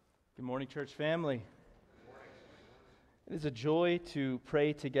Good morning, church family. It is a joy to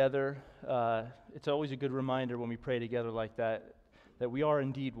pray together. It's always a good reminder when we pray together like that we are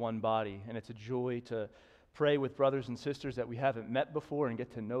indeed one body, and it's a joy to pray with brothers and sisters that we haven't met before and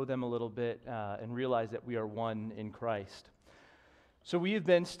get to know them a little bit and realize that we are one in Christ. So we have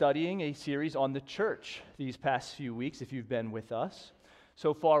been studying a series on the church these past few weeks, if you've been with us.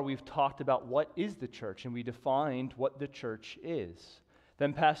 So far, we've talked about what is the church, and we defined what the church is.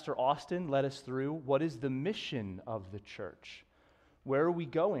 Then Pastor Austin led us through what is the mission of the church. Where are we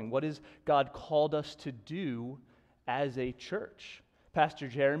going? What has God called us to do as a church? Pastor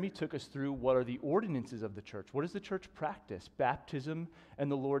Jeremy took us through what are the ordinances of the church. What does the church practice? Baptism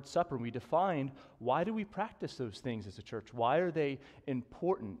and the Lord's Supper. We defined why do we practice those things as a church? Why are they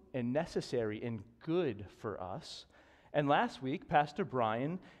important and necessary and good for us? And last week, Pastor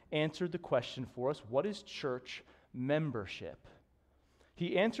Brian answered the question for us, what is church membership?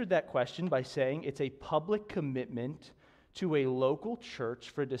 He answered that question by saying it's a public commitment to a local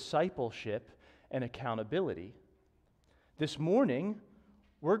church for discipleship and accountability. This morning,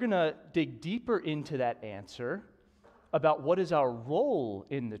 we're going to dig deeper into that answer about what is our role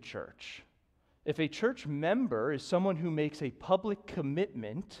in the church. If a church member is someone who makes a public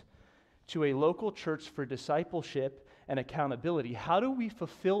commitment to a local church for discipleship and accountability, how do we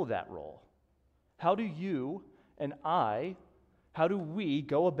fulfill that role? How do you and how do we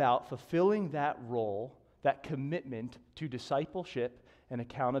go about fulfilling that role, that commitment to discipleship and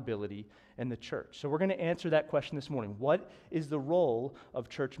accountability in the church? So we're going to answer that question this morning. What is the role of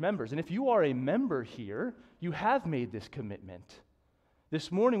church members? And if you are a member here, you have made this commitment.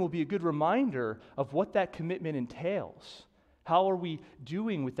 This morning will be a good reminder of what that commitment entails. How are we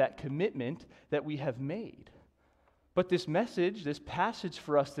doing with that commitment that we have made? But this message, this passage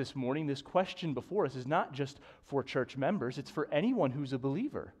for us this morning, this question before us is not just for church members, it's for anyone who's a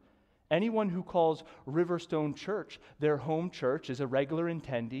believer. Anyone who calls Riverstone Church their home church, is a regular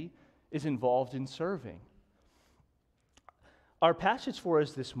attendee, is involved in serving. Our passage for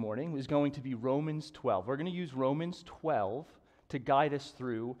us this morning is going to be Romans 12. We're going to use Romans 12 to guide us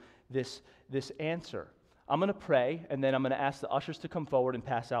through this answer. I'm going to pray, and then I'm going to ask the ushers to come forward and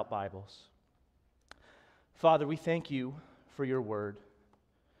pass out Bibles. Father, we thank you for your word.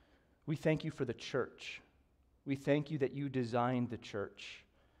 We thank you for the church. We thank you that you designed the church,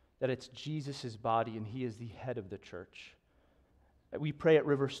 that it's Jesus' body and he is the head of the church. We pray at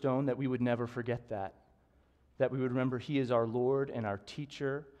Riverstone that we would never forget that we would remember he is our Lord and our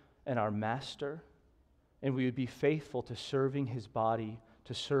teacher and our master, and we would be faithful to serving his body,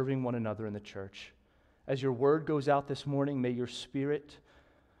 to serving one another in the church. As your word goes out this morning, may your Spirit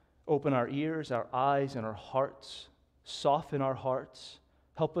open our ears, our eyes, and our hearts, soften our hearts,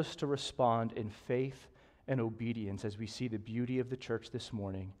 help us to respond in faith and obedience as we see the beauty of the church this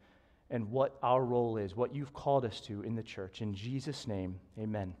morning and what our role is, what you've called us to in the church. In Jesus' name,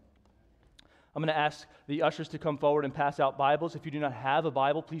 amen. I'm going to ask the ushers to come forward and pass out Bibles. If you do not have a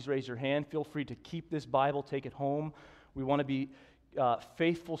Bible, please raise your hand. Feel free to keep this Bible, take it home. We want to be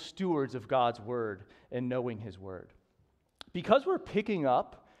faithful stewards of God's word and knowing his word. Because we're picking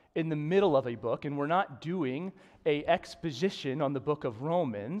up in the middle of a book, and we're not doing an exposition on the book of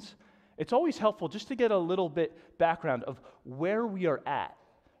Romans, it's always helpful just to get a little bit background of where we are at,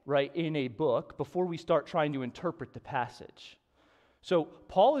 right, in a book before we start trying to interpret the passage. So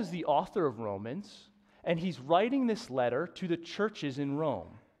Paul is the author of Romans, and he's writing this letter to the churches in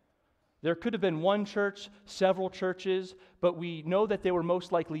Rome. There could have been one church, several churches, but we know that they were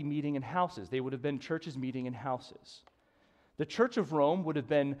most likely meeting in houses. They would have been churches meeting in houses. The Church of Rome would have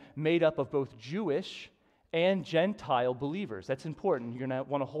been made up of both Jewish and Gentile believers. That's important. You're going to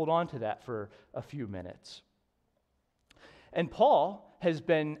want to hold on to that for a few minutes. And Paul has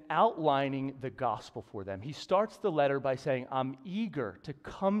been outlining the gospel for them. He starts the letter by saying, I'm eager to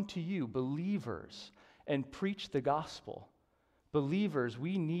come to you, believers, and preach the gospel. Believers,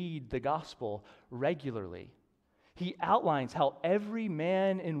 we need the gospel regularly. He outlines how every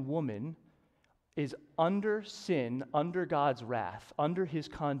man and woman is under sin, under God's wrath, under his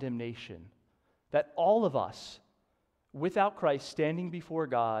condemnation. That all of us, without Christ standing before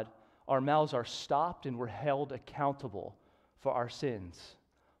God, our mouths are stopped and we're held accountable for our sins.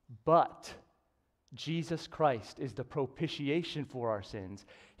 But Jesus Christ is the propitiation for our sins.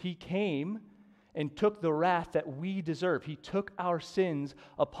 He came and took the wrath that we deserve. He took our sins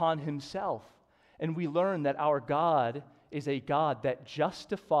upon himself. And we learn that our God is a God that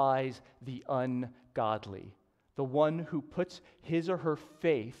justifies the ungodly, the one who puts his or her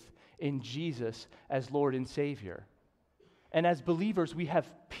faith in Jesus as Lord and Savior. And as believers, we have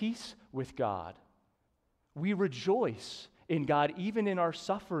peace with God. We rejoice in God, even in our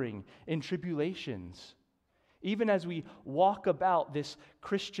suffering, in tribulations. Even as we walk about this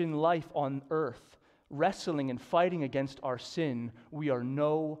Christian life on earth, wrestling and fighting against our sin, we are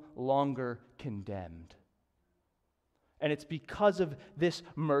no longer condemned. And it's because of this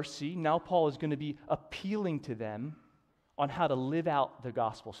mercy, now Paul is going to be appealing to them on how to live out the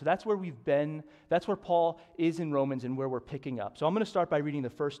gospel. So that's where we've been. That's where Paul is in Romans and where we're picking up. So I'm going to start by reading the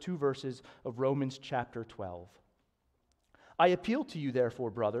first 2 verses of Romans chapter 12. I appeal to you,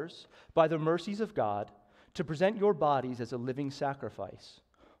 therefore, brothers, by the mercies of God, to present your bodies as a living sacrifice,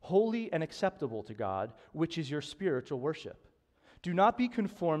 holy and acceptable to God, which is your spiritual worship. Do not be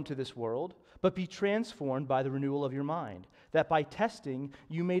conformed to this world, but be transformed by the renewal of your mind, that by testing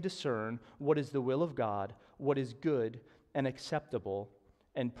you may discern what is the will of God, what is good and acceptable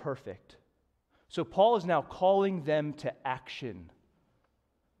and perfect. So Paul is now calling them to action.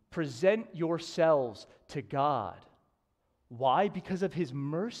 Present yourselves to God. Why? Because of his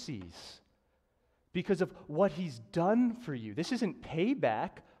mercies. Because of what he's done for you. This isn't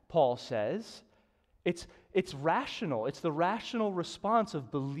payback, Paul says. It's rational. It's the rational response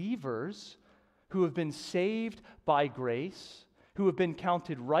of believers who have been saved by grace, who have been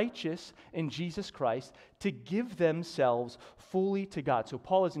counted righteous in Jesus Christ, to give themselves fully to God. So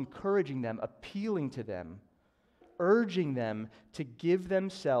Paul is encouraging them, appealing to them, urging them to give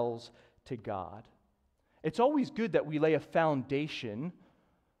themselves to God. It's always good that we lay a foundation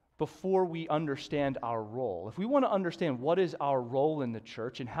before we understand our role. If we want to understand what is our role in the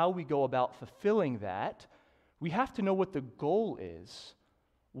church and how we go about fulfilling that, we have to know what the goal is.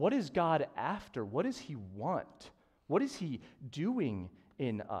 What is God after? What does he want? What is he doing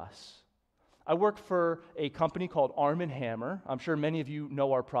in us? I work for a company called Arm & Hammer. I'm sure many of you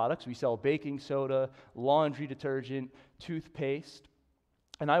know our products. We sell baking soda, laundry detergent, toothpaste,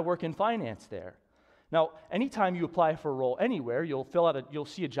 and I work in finance there. Now, anytime you apply for a role anywhere, you'll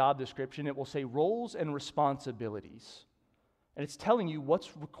see a job description. It will say roles and responsibilities. And it's telling you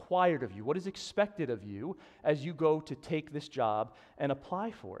what's required of you, what is expected of you as you go to take this job and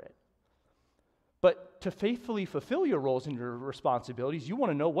apply for it. But to faithfully fulfill your roles and your responsibilities, you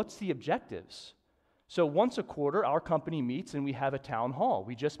want to know what's the objectives. So once a quarter, our company meets and we have a town hall.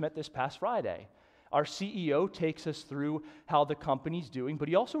 We just met this past Friday. Our CEO takes us through how the company's doing, but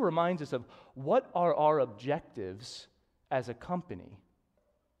he also reminds us of what are our objectives as a company.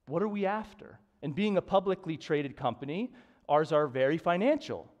 What are we after? And being a publicly traded company, ours are very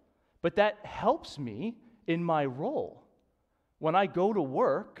financial, but that helps me in my role. When I go to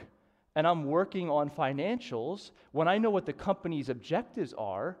work and I'm working on financials, when I know what the company's objectives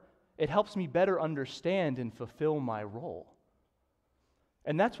are, it helps me better understand and fulfill my role.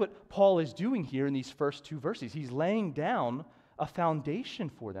 And that's what Paul is doing here in these first 2 verses. He's laying down a foundation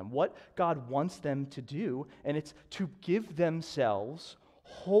for them, what God wants them to do, and it's to give themselves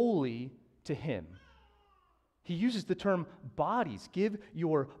wholly to him. He uses the term bodies. Give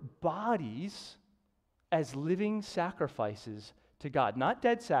your bodies as living sacrifices to God, not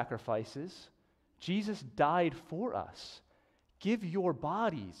dead sacrifices. Jesus died for us. Give your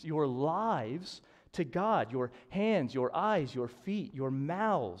bodies, your lives to God, your hands, your eyes, your feet, your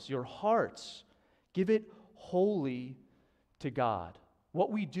mouths, your hearts. Give it wholly to God. What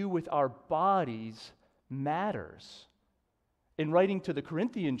we do with our bodies matters. In writing to the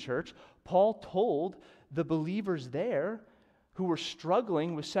Corinthian church, Paul told the believers there who were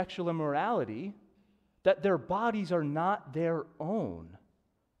struggling with sexual immorality that their bodies are not their own.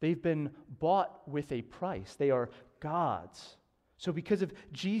 They've been bought with a price. They are God's. So because of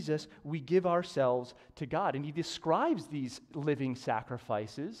Jesus, we give ourselves to God. And he describes these living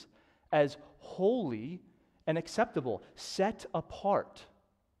sacrifices as holy and acceptable, set apart.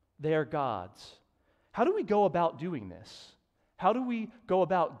 They are God's. How do we go about doing this? How do we go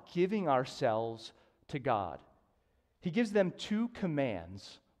about giving ourselves to God? He gives them 2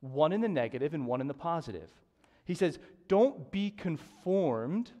 commands, one in the negative and one in the positive. He says, don't be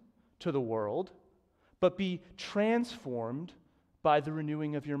conformed to the world, but be transformed by the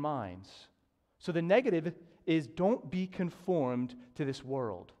renewing of your minds. So the negative is don't be conformed to this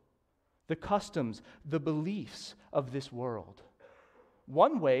world, the customs, the beliefs of this world.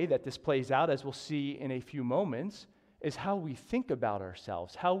 One way that this plays out, as we'll see in a few moments, is how we think about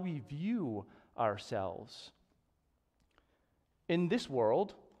ourselves, how we view ourselves. In this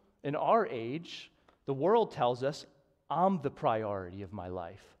world, in our age, the world tells us, I'm the priority of my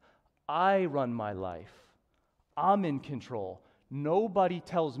life. I run my life. I'm in control. Nobody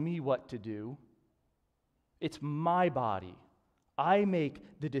tells me what to do. It's my body. I make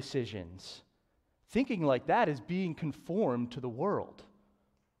the decisions. Thinking like that is being conformed to the world.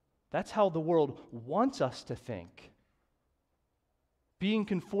 That's how the world wants us to think. Being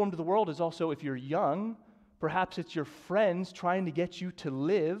conformed to the world is also, if you're young, perhaps it's your friends trying to get you to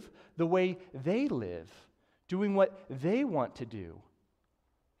live the way they live, doing what they want to do.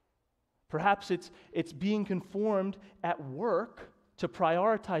 Perhaps it's being conformed at work to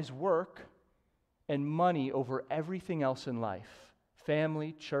prioritize work and money over everything else in life,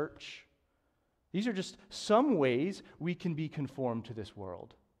 family, church. These are just some ways we can be conformed to this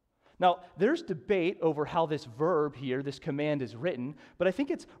world. Now, there's debate over how this verb here, this command, is written, but I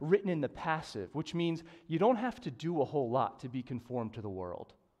think it's written in the passive, which means you don't have to do a whole lot to be conformed to the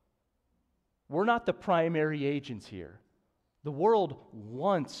world. We're not the primary agents here. The world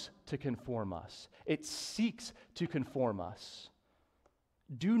wants to conform us. It seeks to conform us.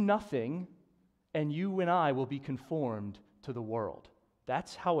 Do nothing, and you and I will be conformed to the world.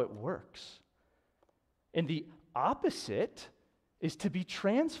 That's how it works. And the opposite is to be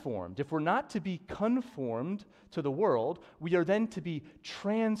transformed. If we're not to be conformed to the world, we are then to be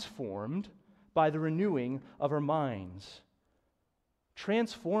transformed by the renewing of our minds.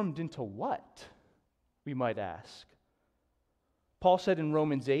 Transformed into what, we might ask? Paul said in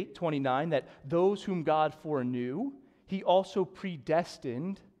Romans 8:29 that those whom God foreknew, he also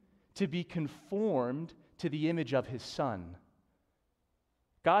predestined to be conformed to the image of his Son.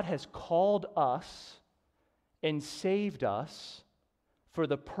 God has called us and saved us for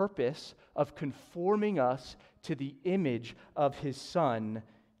the purpose of conforming us to the image of his Son,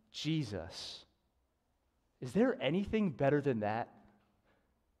 Jesus. Is there anything better than that?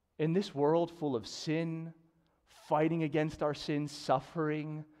 In this world full of sin, fighting against our sin,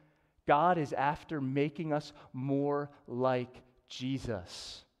 suffering, God is after making us more like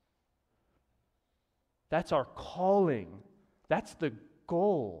Jesus. That's our calling. That's the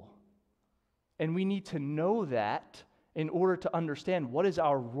goal. And we need to know that in order to understand what is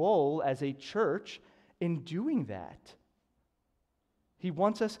our role as a church in doing that. He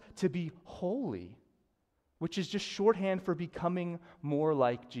wants us to be holy, which is just shorthand for becoming more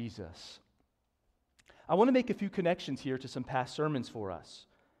like Jesus. I want to make a few connections here to some past sermons for us.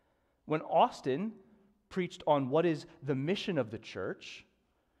 When Austin preached on what is the mission of the church,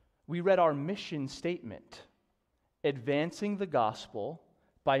 we read our mission statement: advancing the gospel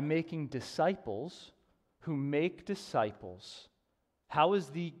by making disciples who make disciples. How is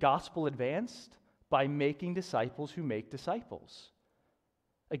the gospel advanced? By making disciples who make disciples.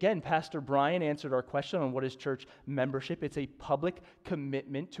 Again, Pastor Brian answered our question on what is church membership. It's a public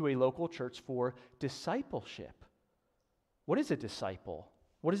commitment to a local church for discipleship. What is a disciple?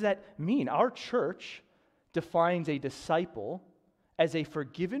 What does that mean? Our church defines a disciple as a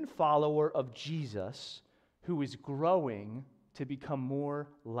forgiven follower of Jesus who is growing to become more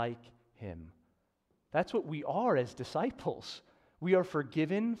like him. That's what we are as disciples. We are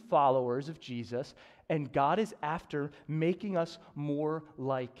forgiven followers of Jesus, and God is after making us more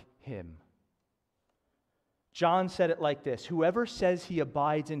like him. John said it like this: whoever says he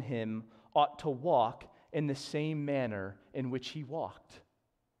abides in him ought to walk in the same manner in which he walked.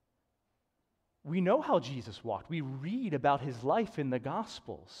 We know how Jesus walked. We read about his life in the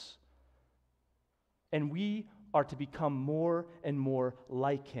Gospels. And we are to become more and more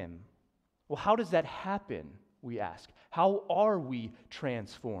like him. Well, how does that happen, we ask? How are we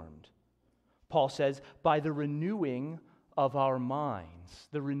transformed? Paul says, by the renewing of our minds.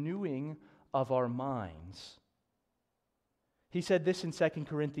 The renewing of our minds. He said this in 2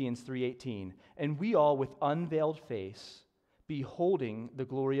 Corinthians 3:18, and we all with unveiled face, beholding the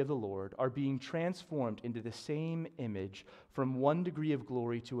glory of the Lord, are being transformed into the same image from one degree of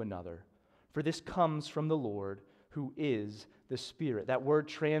glory to another. For this comes from the Lord, who is the Spirit. That word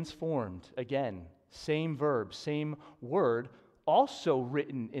transformed, again, same verb, same word, also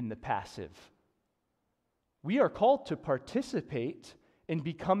written in the passive. We are called to participate in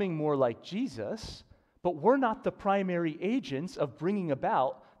becoming more like Jesus, but we're not the primary agents of bringing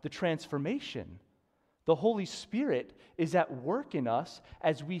about the transformation. The Holy Spirit is at work in us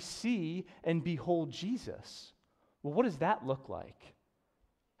as we see and behold Jesus. Well, what does that look like?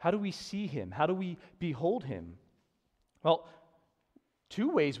 How do we see him? How do we behold him? Well, two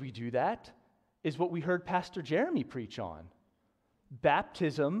ways we do that is what we heard Pastor Jeremy preach on: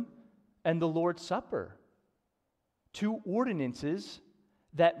 baptism and the Lord's Supper. Two ordinances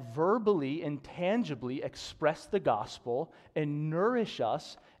that verbally and tangibly express the gospel and nourish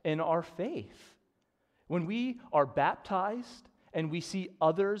us in our faith. When we are baptized and we see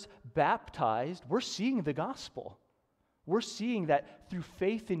others baptized, we're seeing the gospel. We're seeing that through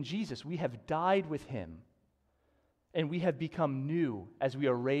faith in Jesus, we have died with him, and we have become new as we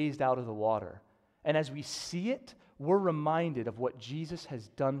are raised out of the water. And as we see it, we're reminded of what Jesus has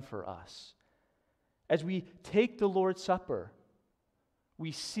done for us. As we take the Lord's Supper,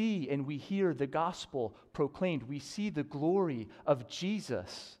 We see and we hear the gospel proclaimed. We see the glory of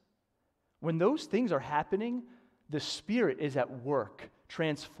Jesus. When those things are happening, the Spirit is at work,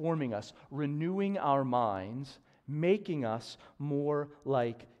 transforming us, renewing our minds, making us more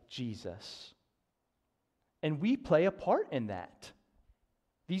like Jesus. And we play a part in that.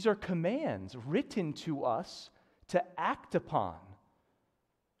 These are commands written to us to act upon.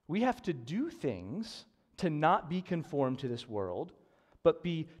 We have to do things to not be conformed to this world, but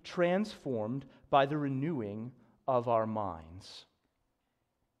be transformed by the renewing of our minds.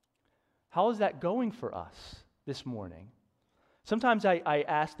 How is that going for us this morning? Sometimes I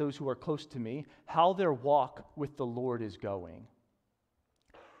ask those who are close to me how their walk with the Lord is going.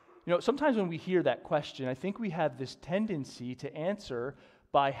 You know, sometimes when we hear that question, I think we have this tendency to answer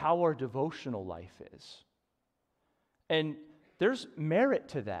by how our devotional life is. And there's merit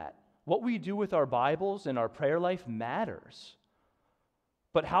to that. What we do with our Bibles and our prayer life matters.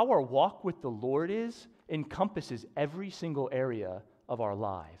 But how our walk with the Lord is encompasses every single area of our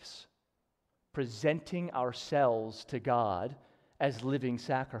lives. Presenting ourselves to God as living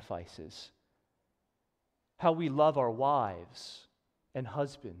sacrifices. How we love our wives and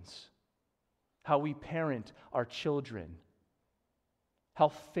husbands. How we parent our children. How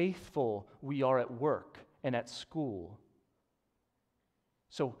faithful we are at work and at school.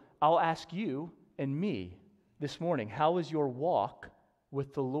 So I'll ask you and me this morning, how is your walk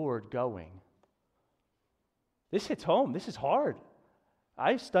with the Lord going? This hits home. This is hard.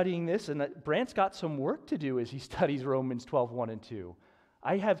 I'm studying this, and Brandt's got some work to do as he studies Romans 12:1 and 2.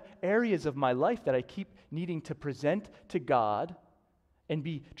 I have areas of my life that I keep needing to present to God and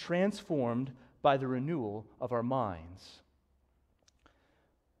be transformed by the renewal of our minds.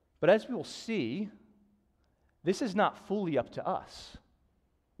 But as we will see, this is not fully up to us.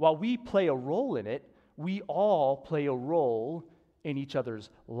 While we play a role in it, we all play a role in each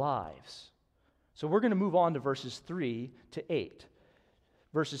other's lives. So we're going to move on to verses 3 to 8.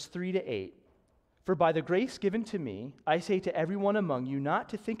 Verses 3 to 8. For by the grace given to me, I say to everyone among you not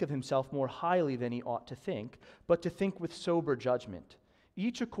to think of himself more highly than he ought to think, but to think with sober judgment,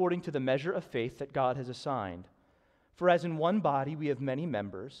 each according to the measure of faith that God has assigned. For as in one body we have many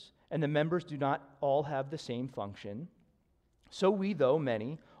members, and the members do not all have the same function, so we, though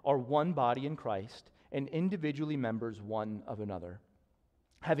many, are one body in Christ, and individually members one of another.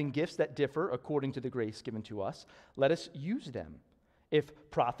 Having gifts that differ according to the grace given to us, let us use them. If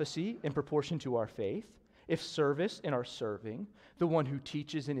prophecy, in proportion to our faith; if service, in our serving; the one who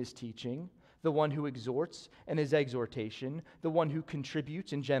teaches in his teaching; the one who exhorts in his exhortation; the one who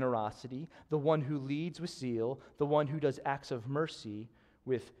contributes in generosity; the one who leads with zeal; the one who does acts of mercy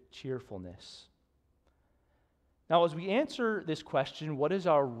with cheerfulness. Now, as we answer this question, what is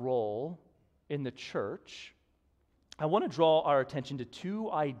our role in the church? I want to draw our attention to two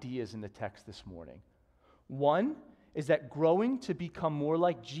ideas in the text this morning. One is that growing to become more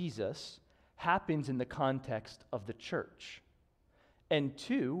like Jesus happens in the context of the church. And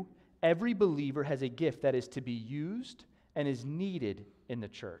two, every believer has a gift that is to be used and is needed in the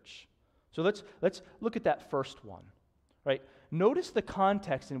church. So let's look at that first one, right? Notice the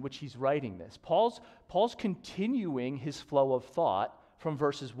context in which he's writing this. Paul's continuing his flow of thought from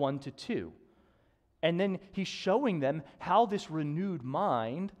verses 1 to 2. And then he's showing them how this renewed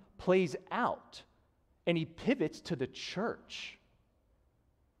mind plays out. And he pivots to the church.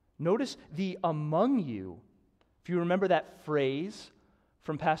 Notice the among you. If you remember that phrase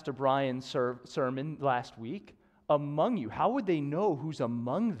from Pastor Brian's sermon last week, among you. How would they know who's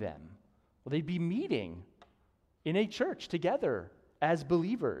among them? Well, they'd be meeting in a church together as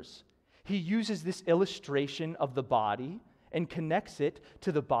believers. He uses this illustration of the body and connects it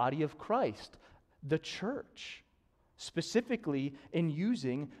to the body of Christ, the church, specifically in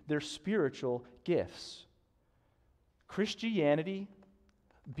using their spiritual gifts. Christianity,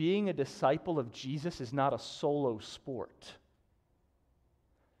 being a disciple of Jesus, is not a solo sport.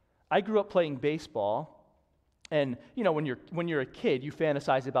 I grew up playing baseball. And, you know, when you're a kid, you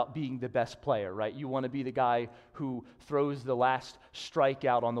fantasize about being the best player, right? You want to be the guy who throws the last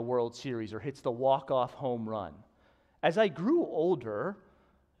strikeout on the World Series or hits the walk-off home run. As I grew older,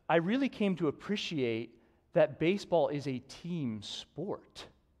 I really came to appreciate that baseball is a team sport.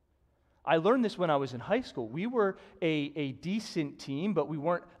 I learned this when I was in high school. We were a decent team, but we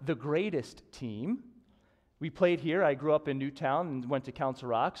weren't the greatest team. We played here. I grew up in Newtown and went to Council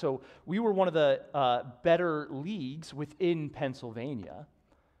Rock, so we were one of the better leagues within Pennsylvania.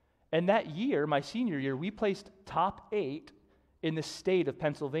 And that year, my senior year, we placed top 8 in the state of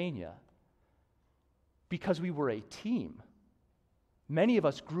Pennsylvania because we were a team. Many of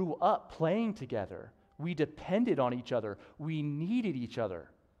us grew up playing together We depended on each other. We needed each other.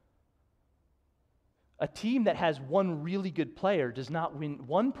 A team that has one really good player does not win,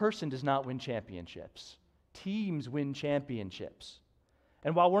 one person does not win championships. Teams win championships.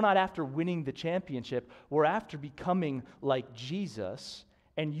 And while we're not after winning the championship, we're after becoming like Jesus,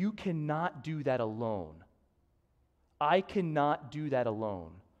 and you cannot do that alone. I cannot do that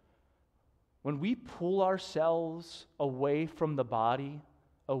alone. When we pull ourselves away from the body,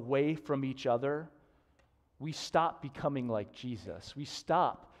 away from each other, we stop becoming like Jesus. We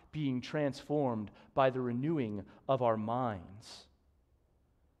stop being transformed by the renewing of our minds.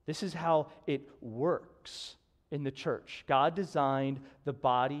 This is how it works in the church. God designed the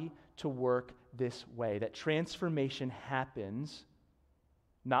body to work this way, that transformation happens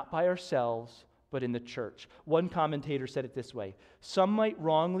not by ourselves, but in the church. One commentator said it this way: some might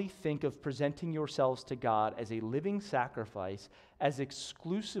wrongly think of presenting yourselves to God as a living sacrifice as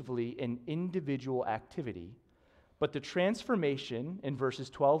exclusively an individual activity, but the transformation in verses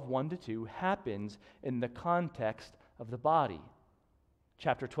 12, 1-2 happens in the context of the body.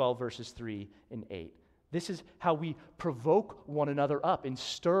 Chapter 12, verses 3 and 8. This is how we provoke one another up and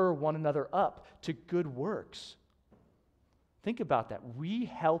stir one another up to good works. Think about that. We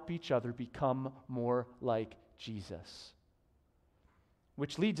help each other become more like Jesus.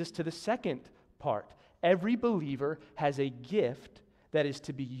 Which leads us to the second part. Every believer has a gift that is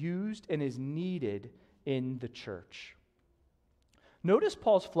to be used and is needed in the church. Notice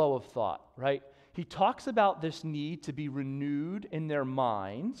Paul's flow of thought, right? He talks about this need to be renewed in their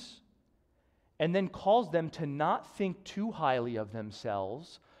minds, and then calls them to not think too highly of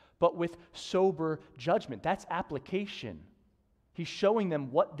themselves, but with sober judgment. That's application. He's showing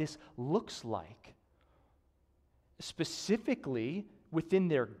them what this looks like, specifically within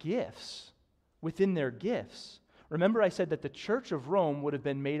their gifts. Within their gifts. Remember, I said that the church of Rome would have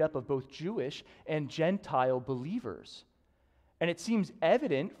been made up of both Jewish and Gentile believers. And it seems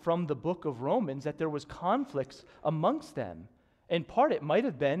evident from the book of Romans that there was conflicts amongst them. In part, it might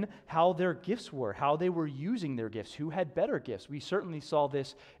have been how their gifts were, how they were using their gifts, who had better gifts. We certainly saw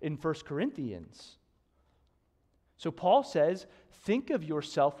this in 1 Corinthians. So Paul says, think of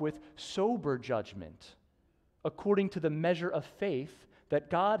yourself with sober judgment, according to the measure of faith that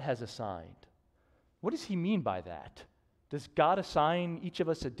God has assigned. What does he mean by that? Does God assign each of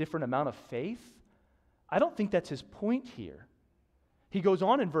us a different amount of faith? I don't think that's his point here. He goes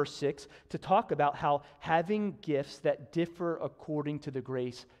on in verse 6 to talk about how having gifts that differ according to the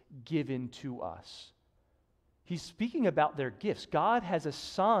grace given to us. He's speaking about their gifts. God has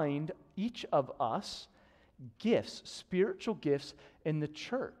assigned each of us gifts, spiritual gifts in the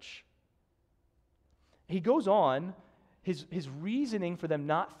church. He goes on, his reasoning for them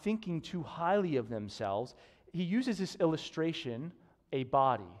not thinking too highly of themselves, he uses this illustration, a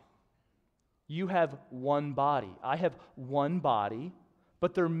body. You have one body. I have one body,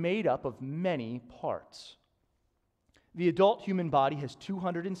 but they're made up of many parts. The adult human body has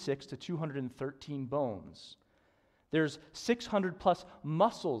 206 to 213 bones. There's 600 plus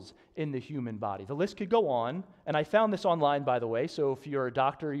muscles in the human body. The list could go on, and I found this online, by the way, so if you're a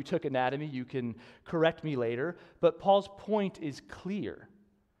doctor, you took anatomy, you can correct me later, but Paul's point is clear.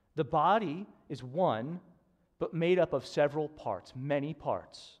 The body is one, but made up of several parts, many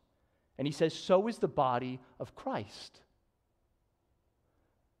parts. And he says, so is the body of Christ.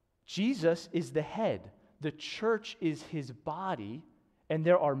 Jesus is the head. The church is his body, and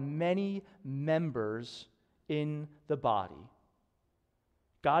there are many members in the body.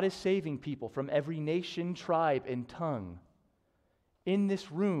 God is saving people from every nation, tribe, and tongue. In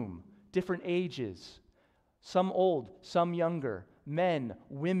this room, different ages, some old, some younger, men,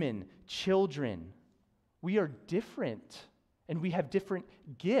 women, children. We are different, and we have different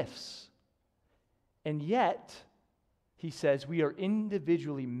gifts. And yet, he says, we are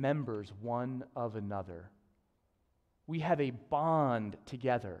individually members one of another. We have a bond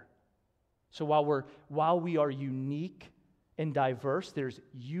together. So while we are unique and diverse, there's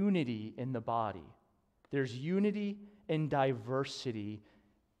unity in the body. There's unity and diversity.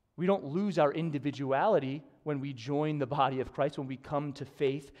 We don't lose our individuality when we join the body of Christ, when we come to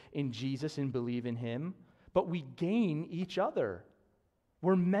faith in Jesus and believe in him, but we gain each other.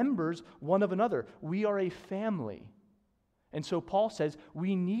 We're members one of another. We are a family. And so Paul says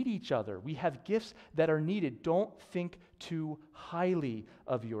we need each other. We have gifts that are needed. Don't think too highly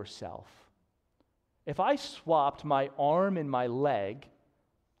of yourself. If I swapped my arm and my leg,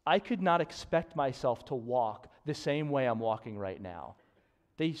 I could not expect myself to walk the same way I'm walking right now.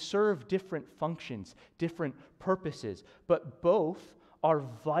 They serve different functions, different purposes, but both are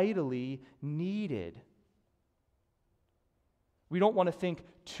vitally needed. We don't want to think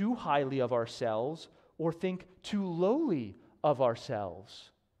too highly of ourselves or think too lowly of ourselves.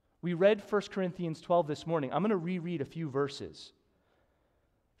 We read 1 Corinthians 12 this morning. I'm going to reread a few verses.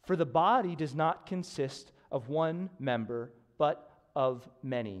 For the body does not consist of one member, but of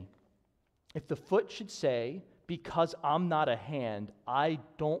many. If the foot should say, because I'm not a hand, I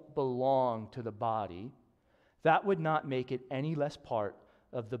don't belong to the body, that would not make it any less part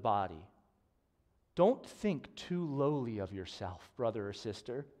of the body. Don't think too lowly of yourself, brother or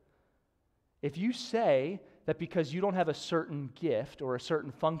sister. If you say that because you don't have a certain gift or a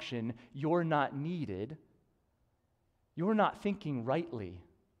certain function, you're not needed, you're not thinking rightly.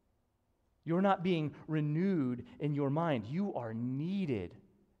 You're not being renewed in your mind. You are needed.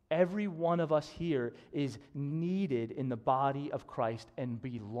 Every one of us here is needed in the body of Christ and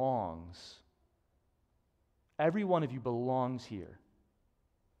belongs. Every one of you belongs here.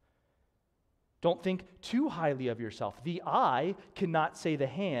 Don't think too highly of yourself. The eye cannot say the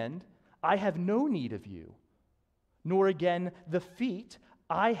hand, I have no need of you. Nor again the feet,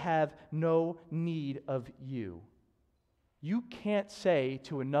 I have no need of you. You can't say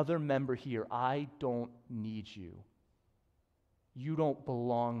to another member here, I don't need you. You don't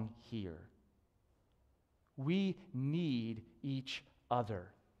belong here. We need each other.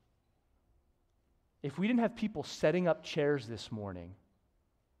 If we didn't have people setting up chairs this morning,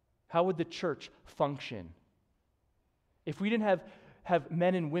 how would the church function? If we didn't have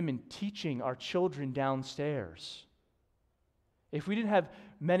men and women teaching our children downstairs, if we didn't have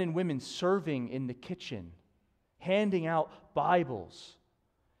men and women serving in the kitchen, handing out Bibles,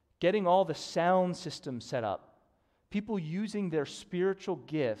 getting all the sound systems set up, people using their spiritual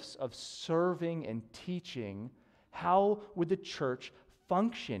gifts of serving and teaching, how would the church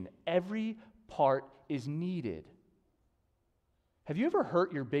function? Every part is needed. Have you ever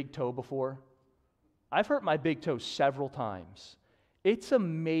hurt your big toe before? I've hurt my big toe several times. It's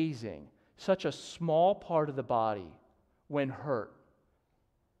amazing, such a small part of the body when hurt.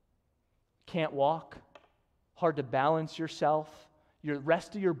 Can't walk, hard to balance yourself. Your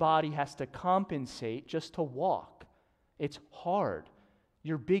rest of your body has to compensate just to walk. It's hard.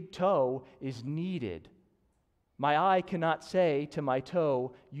 Your big toe is needed. My eye cannot say to my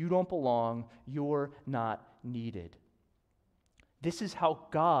toe, you don't belong, you're not needed. This is how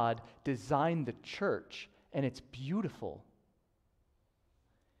God designed the church, and it's beautiful.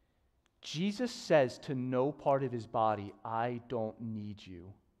 Jesus says to no part of his body, I don't need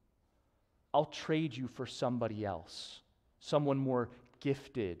you. I'll trade you for somebody else, someone more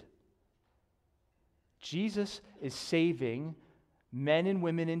gifted. Jesus is saving men and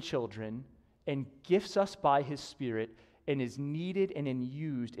women and children and gifts us by his Spirit and is needed and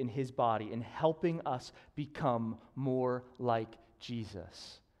used in his body and helping us become more like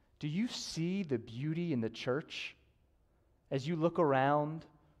Jesus. Do you see the beauty in the church? As you look around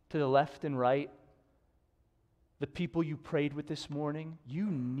to the left and right, the people you prayed with this morning, you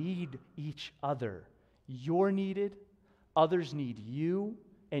need each other. You're needed, others need you,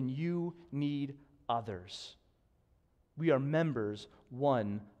 and you need others. We are members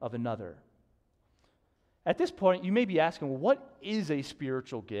one of another. At this point, you may be asking, well, what is a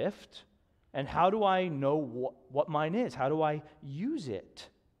spiritual gift? And how do I know what mine is? How do I use it?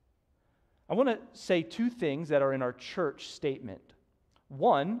 I want to say two things that are in our church statement.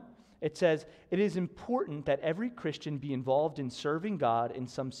 One, it says, it is important that every Christian be involved in serving God in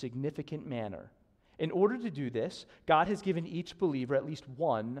some significant manner. In order to do this, God has given each believer at least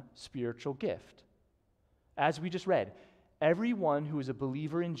one spiritual gift. As we just read, everyone who is a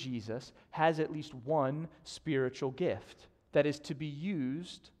believer in Jesus has at least one spiritual gift that is to be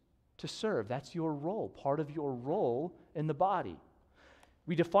used to serve. That's your role, part of your role in the body.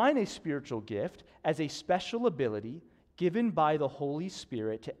 We define a spiritual gift as a special ability given by the Holy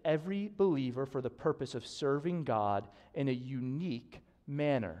Spirit to every believer for the purpose of serving God in a unique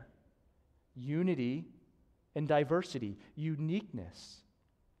manner. Unity and diversity, uniqueness.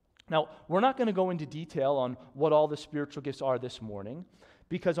 Now, we're not going to go into detail on what all the spiritual gifts are this morning,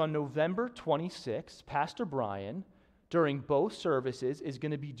 because on November 26th, Pastor Brian, during both services, is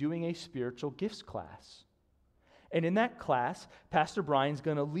going to be doing a spiritual gifts class. And in that class, Pastor Brian's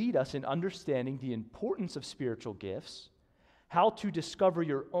going to lead us in understanding the importance of spiritual gifts, how to discover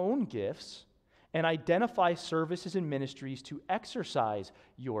your own gifts, and identify services and ministries to exercise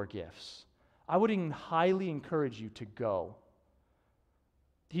your gifts. I would highly encourage you to go.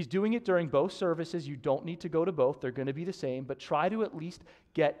 He's doing it during both services. You don't need to go to both. They're going to be the same, but try to at least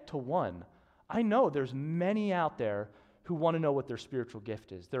get to one. I know there's many out there who want to know what their spiritual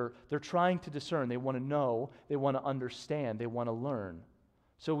gift is. They're trying to discern. They want to know. They want to understand. They want to learn.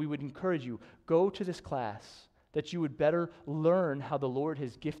 So we would encourage you, go to this class. that you would better learn how the Lord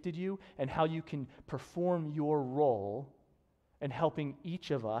has gifted you and how you can perform your role in helping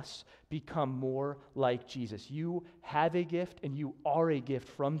each of us become more like Jesus. You have a gift and you are a gift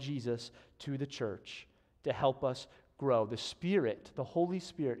from Jesus to the church to help us grow. The Spirit, the Holy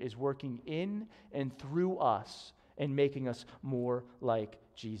Spirit, is working in and through us and making us more like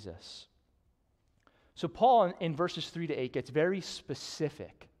Jesus. So Paul in verses 3 to 8 gets very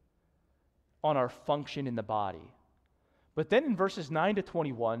specific on our function in the body. But then in verses 9 to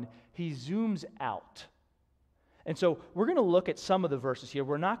 21, he zooms out. And so we're going to look at some of the verses here.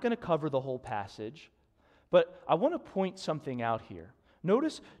 We're not going to cover the whole passage, but I want to point something out here.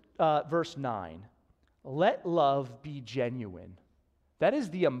 Notice verse 9. Let love be genuine. That is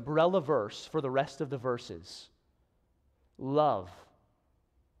the umbrella verse for the rest of the verses. Love.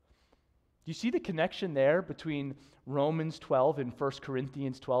 Do you see the connection there between Romans 12 and 1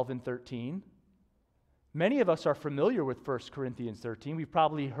 Corinthians 12 and 13? Many of us are familiar with 1 Corinthians 13. We've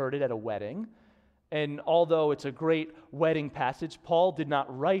probably heard it at a wedding. And although it's a great wedding passage, Paul did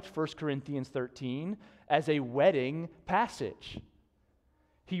not write 1 Corinthians 13 as a wedding passage.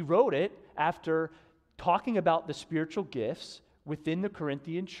 He wrote it after talking about the spiritual gifts within the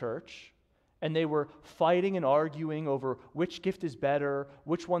Corinthian church, and they were fighting and arguing over which gift is better,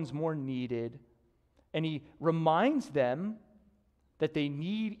 which one's more needed. And he reminds them that they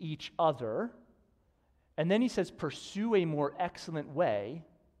need each other. And then he says, pursue a more excellent way,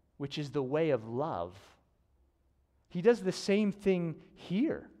 which is the way of love. He does the same thing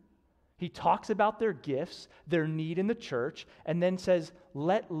here. He talks about their gifts, their need in the church, and then says,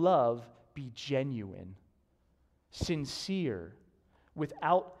 let love be genuine, sincere,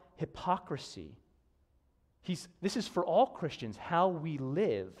 without hypocrisy. This is for all Christians, how we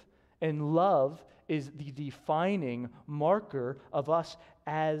live. And love is the defining marker of us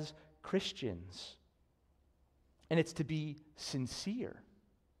as Christians. And it's to be sincere.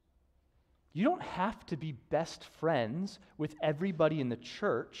 You don't have to be best friends with everybody in the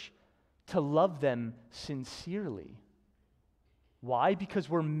church to love them sincerely. Why? Because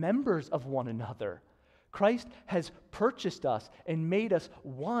we're members of one another. Christ has purchased us and made us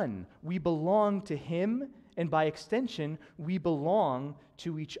one. We belong to Him, and by extension, we belong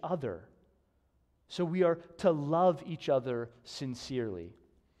to each other. So we are to love each other sincerely.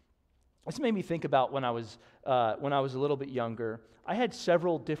 This made me think about when I was a little bit younger. I had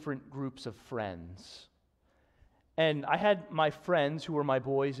several different groups of friends. And I had my friends who were my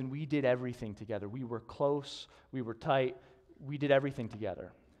boys, and we did everything together. We were close, we were tight, we did everything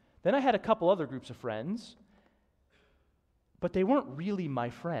together. Then I had a couple other groups of friends, but they weren't really my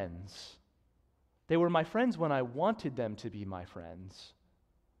friends. They were my friends when I wanted them to be my friends.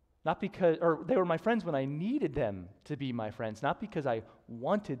 They were my friends when I needed them to be my friends, not because I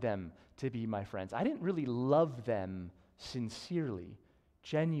wanted them to be my friends. I didn't really love them sincerely,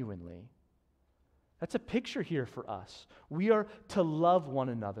 genuinely. That's a picture here for us. We are to love one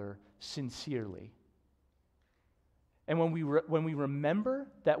another sincerely. And when we remember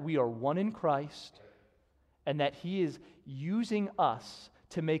that we are one in Christ and that He is using us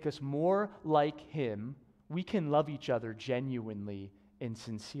to make us more like Him, we can love each other genuinely and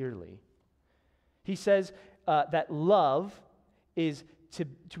sincerely. He says that love is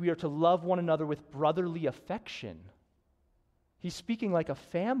we are to love one another with brotherly affection. He's speaking like a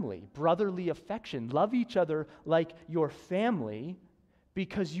family, brotherly affection. Love each other like your family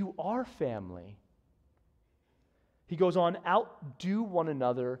because you are family. He goes on, outdo one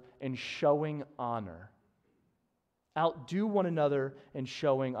another in showing honor. Outdo one another in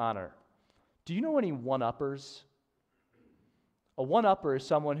showing honor. Do you know any one-uppers? A one-upper is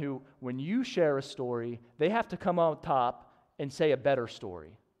someone who, when you share a story, they have to come on top and say a better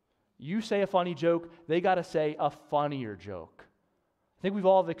story. You say a funny joke, they got to say a funnier joke. I think we've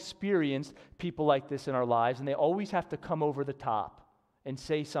all experienced people like this in our lives, and they always have to come over the top and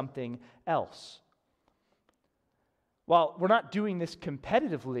say something else. While we're not doing this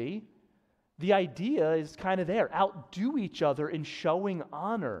competitively, the idea is kind of there. Outdo each other in showing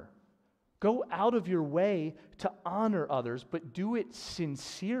honor. Go out of your way to honor others, but do it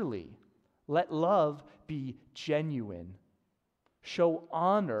sincerely. Let love be genuine. Show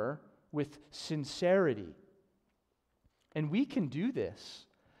honor with sincerity. And we can do this.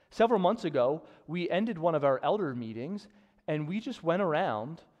 Several months ago, we ended one of our elder meetings, and we just went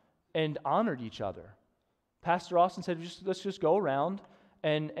around and honored each other. Pastor Austin said, let's just go around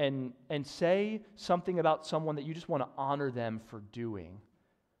and say something about someone that you just want to honor them for doing.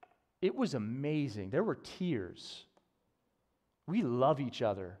 It was amazing. There were tears. We love each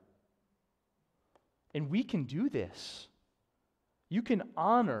other. And we can do this. You can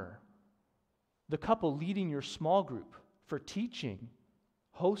honor the couple leading your small group, for teaching,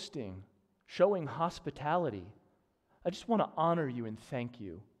 hosting, showing hospitality. I just want to honor you and thank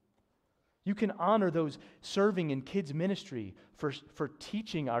you. You can honor those serving in kids' ministry for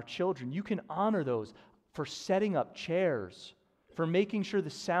teaching our children. You can honor those for setting up chairs, for making sure the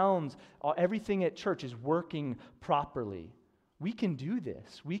sounds, everything at church is working properly. We can do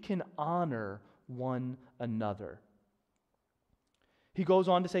this. We can honor one another. He goes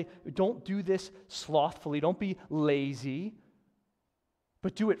on to say, don't do this slothfully. Don't be lazy,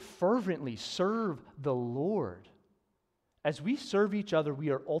 but do it fervently. Serve the Lord. As we serve each other, we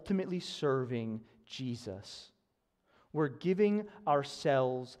are ultimately serving Jesus. We're giving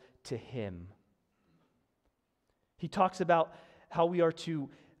ourselves to Him. He talks about how we are to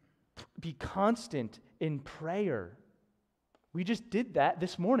be constant in prayer. We just did that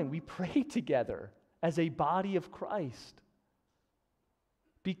this morning. We prayed together as a body of Christ.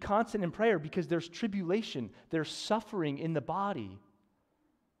 Be constant in prayer because there's tribulation, there's suffering in the body.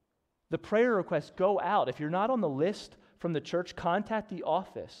 The prayer requests go out. If you're not on the list from the church, contact the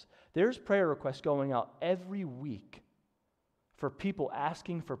office. There's prayer requests going out every week for people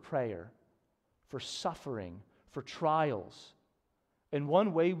asking for prayer, for suffering, for trials. And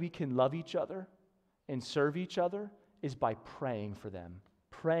one way we can love each other and serve each other is by praying for them,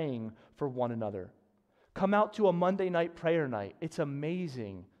 praying for one another. Come out to a Monday night prayer night. It's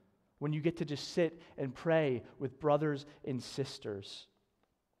amazing when you get to just sit and pray with brothers and sisters.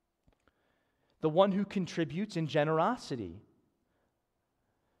 The one who contributes in generosity.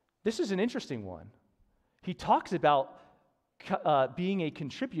 This is an interesting one. He talks about being a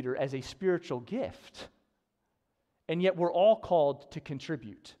contributor as a spiritual gift, and yet we're all called to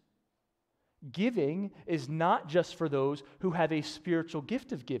contribute. Giving is not just for those who have a spiritual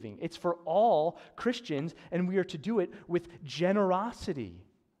gift of giving. It's for all Christians, and we are to do it with generosity.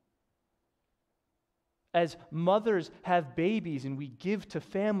 As mothers have babies and we give to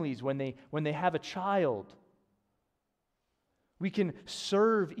families when they have a child, we can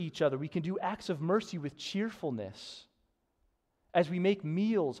serve each other. We can do acts of mercy with cheerfulness. As we make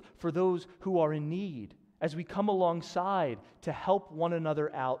meals for those who are in need, as we come alongside to help one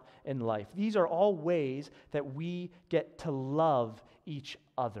another out in life. These are all ways that we get to love each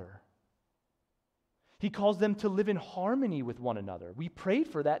other. He calls them to live in harmony with one another. We prayed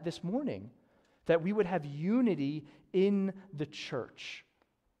for that this morning, that we would have unity in the church.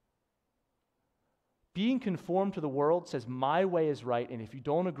 Being conformed to the world says my way is right, and if you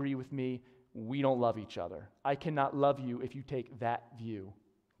don't agree with me, we don't love each other. I cannot love you if you take that view.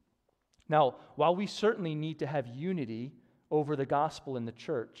 Now, while we certainly need to have unity over the gospel in the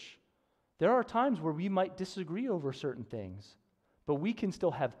church, there are times where we might disagree over certain things, but we can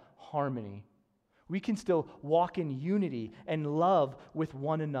still have harmony. We can still walk in unity and love with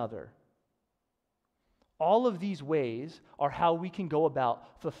one another. All of these ways are how we can go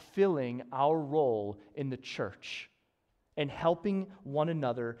about fulfilling our role in the church and helping one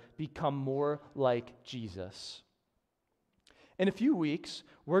another become more like Jesus. In a few weeks,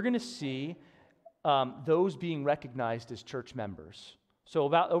 we're going to see those being recognized as church members. So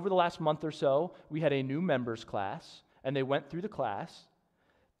about over the last month or so, we had a new members class, and they went through the class.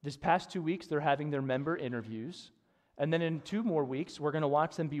 This past 2 weeks, they're having their member interviews. And then in 2 more weeks, we're going to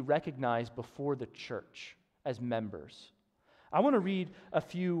watch them be recognized before the church as members. I want to read a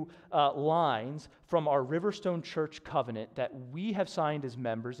few lines from our Riverstone Church covenant that we have signed as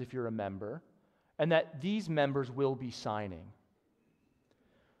members, if you're a member, and that these members will be signing.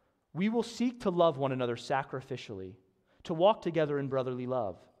 We will seek to love one another sacrificially, to walk together in brotherly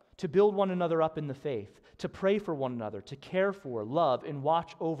love, to build one another up in the faith, to pray for one another, to care for, love, and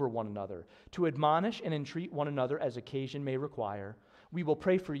watch over one another, to admonish and entreat one another as occasion may require. We will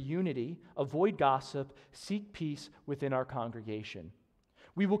pray for unity, avoid gossip, seek peace within our congregation.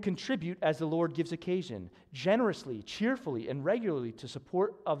 We will contribute as the Lord gives occasion, generously, cheerfully, and regularly to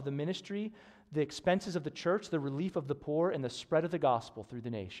support of the ministry, the expenses of the church, the relief of the poor, and the spread of the gospel through the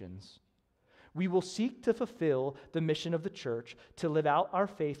nations. We will seek to fulfill the mission of the church, to live out our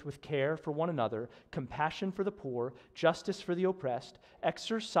faith with care for one another, compassion for the poor, justice for the oppressed,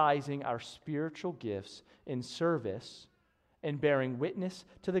 exercising our spiritual gifts in service, and bearing witness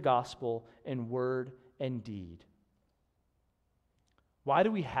to the gospel in word and deed. Why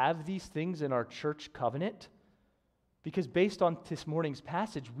do we have these things in our church covenant? Because based on this morning's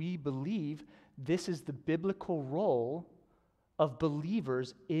passage, we believe this is the biblical role of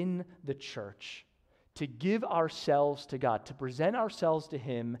believers in the church, to give ourselves to God, to present ourselves to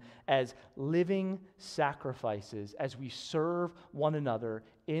Him as living sacrifices as we serve one another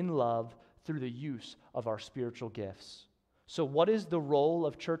in love through the use of our spiritual gifts. So what is the role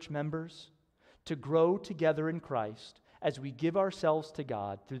of church members? to grow together in Christ as we give ourselves to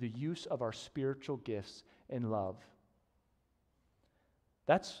God through the use of our spiritual gifts in love.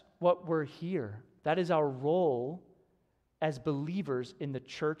 That's what we're here. That is our role as believers in the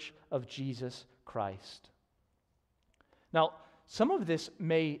church of Jesus Christ. Now, some of this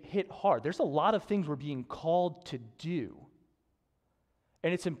may hit hard. There's a lot of things we're being called to do.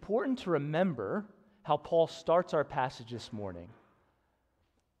 And it's important to remember how Paul starts our passage this morning.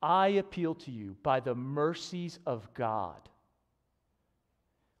 I appeal to you by the mercies of God.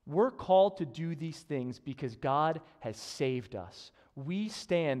 We're called to do these things because God has saved us. We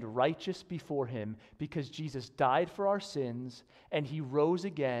stand righteous before him because Jesus died for our sins and he rose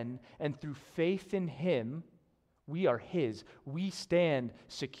again, and through faith in him, we are his. We stand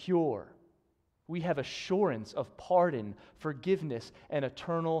secure. We have assurance of pardon, forgiveness, and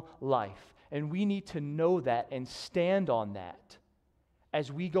eternal life. And we need to know that and stand on that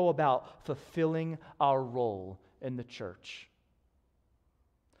as we go about fulfilling our role in the church.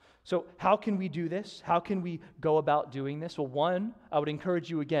 So how can we do this? How can we go about doing this? Well, one, I would encourage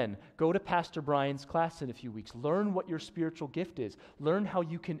you again, go to Pastor Brian's class in a few weeks. Learn what your spiritual gift is. Learn how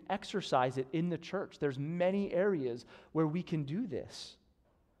you can exercise it in the church. There's many areas where we can do this.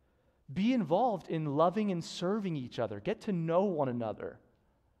 Be involved in loving and serving each other. Get to know one another.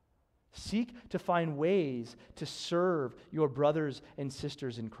 Seek to find ways to serve your brothers and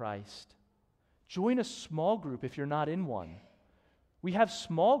sisters in Christ. Join a small group if you're not in one. We have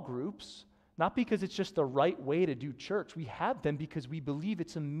small groups, not because it's just the right way to do church. We have them because we believe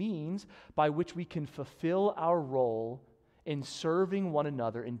it's a means by which we can fulfill our role in serving one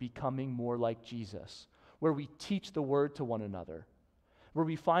another and becoming more like Jesus, where we teach the word to one another, where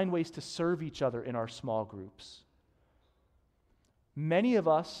we find ways to serve each other in our small groups. Many of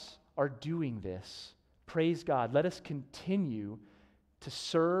us are doing this. Praise God. Let us continue to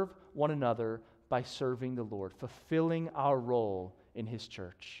serve one another by serving the Lord, fulfilling our role in his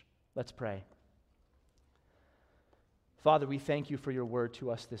church. Let's pray. Father, we thank you for your word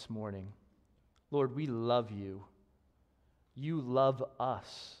to us this morning. Lord, we love you. You love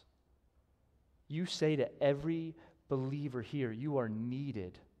us. You say to every believer here, you are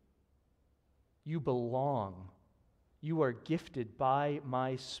needed. You belong. You are gifted by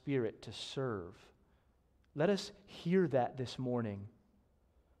my Spirit to serve. Let us hear that this morning.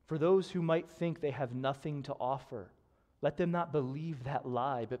 For those who might think they have nothing to offer, let them not believe that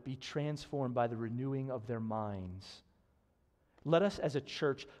lie, but be transformed by the renewing of their minds. Let us as a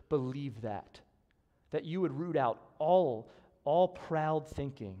church believe that you would root out all proud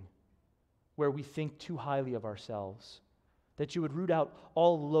thinking where we think too highly of ourselves, that you would root out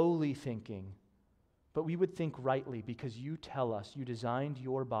all lowly thinking, but we would think rightly because you tell us you designed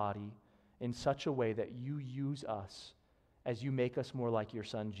your body in such a way that you use us as you make us more like your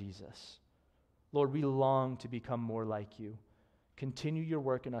Son, Jesus. Lord, we long to become more like you. Continue your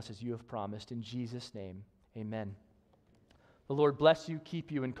work in us as you have promised. In Jesus' name, amen. The Lord bless you,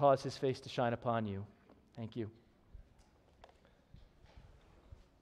 keep you, and cause his face to shine upon you. Thank you.